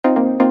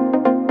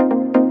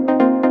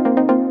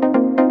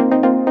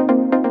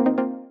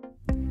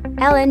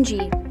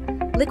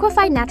LNG,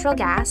 liquefied natural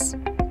gas,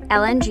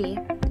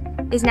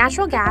 LNG, is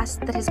natural gas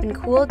that has been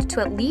cooled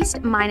to at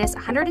least minus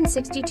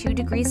 162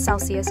 degrees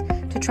Celsius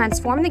to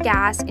transform the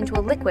gas into a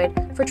liquid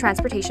for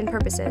transportation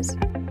purposes.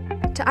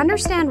 To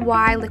understand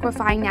why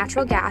liquefying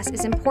natural gas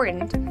is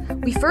important,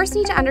 we first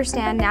need to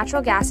understand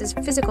natural gas's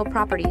physical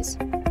properties.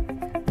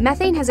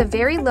 Methane has a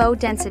very low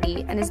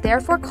density and is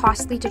therefore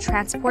costly to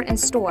transport and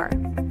store.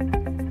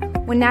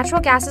 When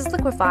natural gas is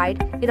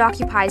liquefied, it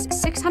occupies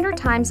 600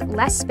 times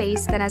less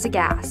space than as a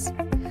gas.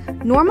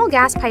 Normal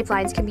gas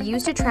pipelines can be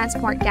used to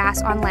transport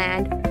gas on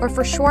land or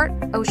for short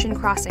ocean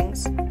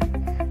crossings.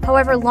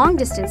 However, long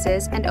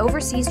distances and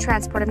overseas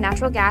transport of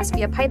natural gas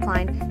via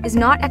pipeline is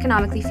not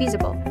economically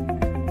feasible.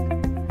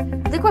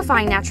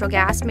 Liquefying natural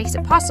gas makes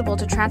it possible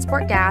to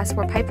transport gas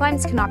where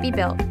pipelines cannot be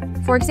built,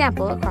 for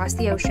example, across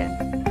the ocean.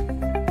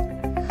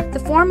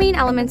 The four main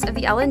elements of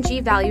the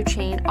LNG value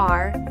chain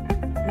are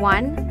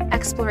 1.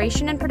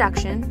 Exploration and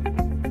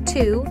production,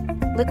 2.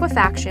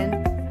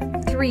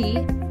 Liquefaction,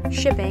 3.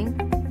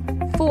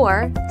 Shipping,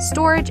 4.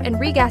 Storage and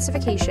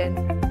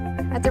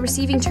regasification. At the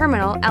receiving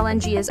terminal,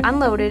 LNG is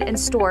unloaded and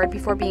stored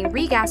before being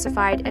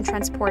regasified and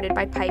transported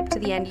by pipe to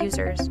the end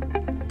users.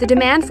 The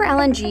demand for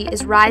LNG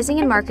is rising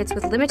in markets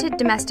with limited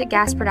domestic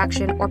gas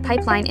production or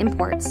pipeline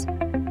imports.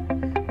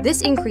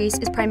 This increase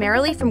is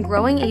primarily from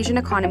growing Asian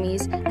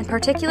economies and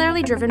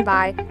particularly driven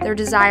by their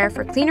desire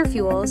for cleaner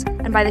fuels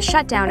and by the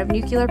shutdown of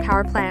nuclear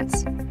power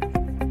plants.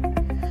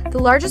 The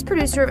largest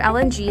producer of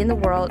LNG in the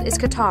world is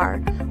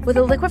Qatar, with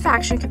a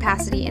liquefaction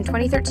capacity in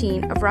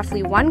 2013 of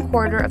roughly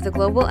 1/4 of the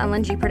global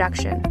LNG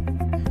production.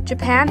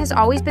 Japan has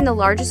always been the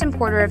largest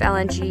importer of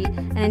LNG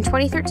and in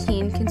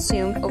 2013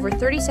 consumed over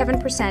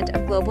 37%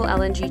 of global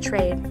LNG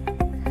trade.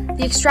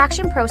 The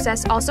extraction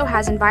process also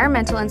has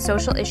environmental and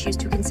social issues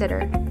to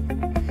consider.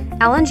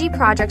 LNG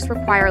projects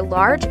require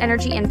large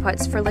energy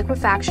inputs for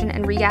liquefaction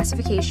and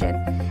regasification,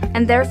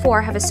 and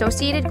therefore have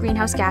associated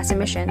greenhouse gas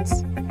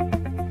emissions.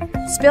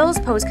 Spills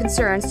pose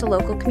concerns to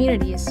local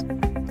communities.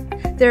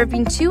 There have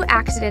been 2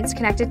 accidents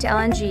connected to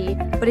LNG,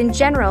 but in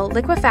general,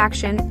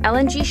 liquefaction,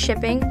 LNG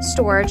shipping,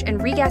 storage,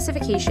 and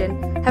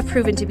regasification have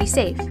proven to be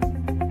safe.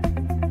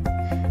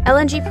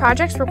 LNG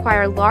projects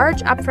require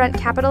large upfront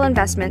capital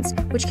investments,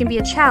 which can be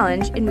a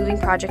challenge in moving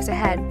projects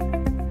ahead.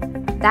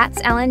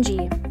 That's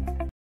LNG.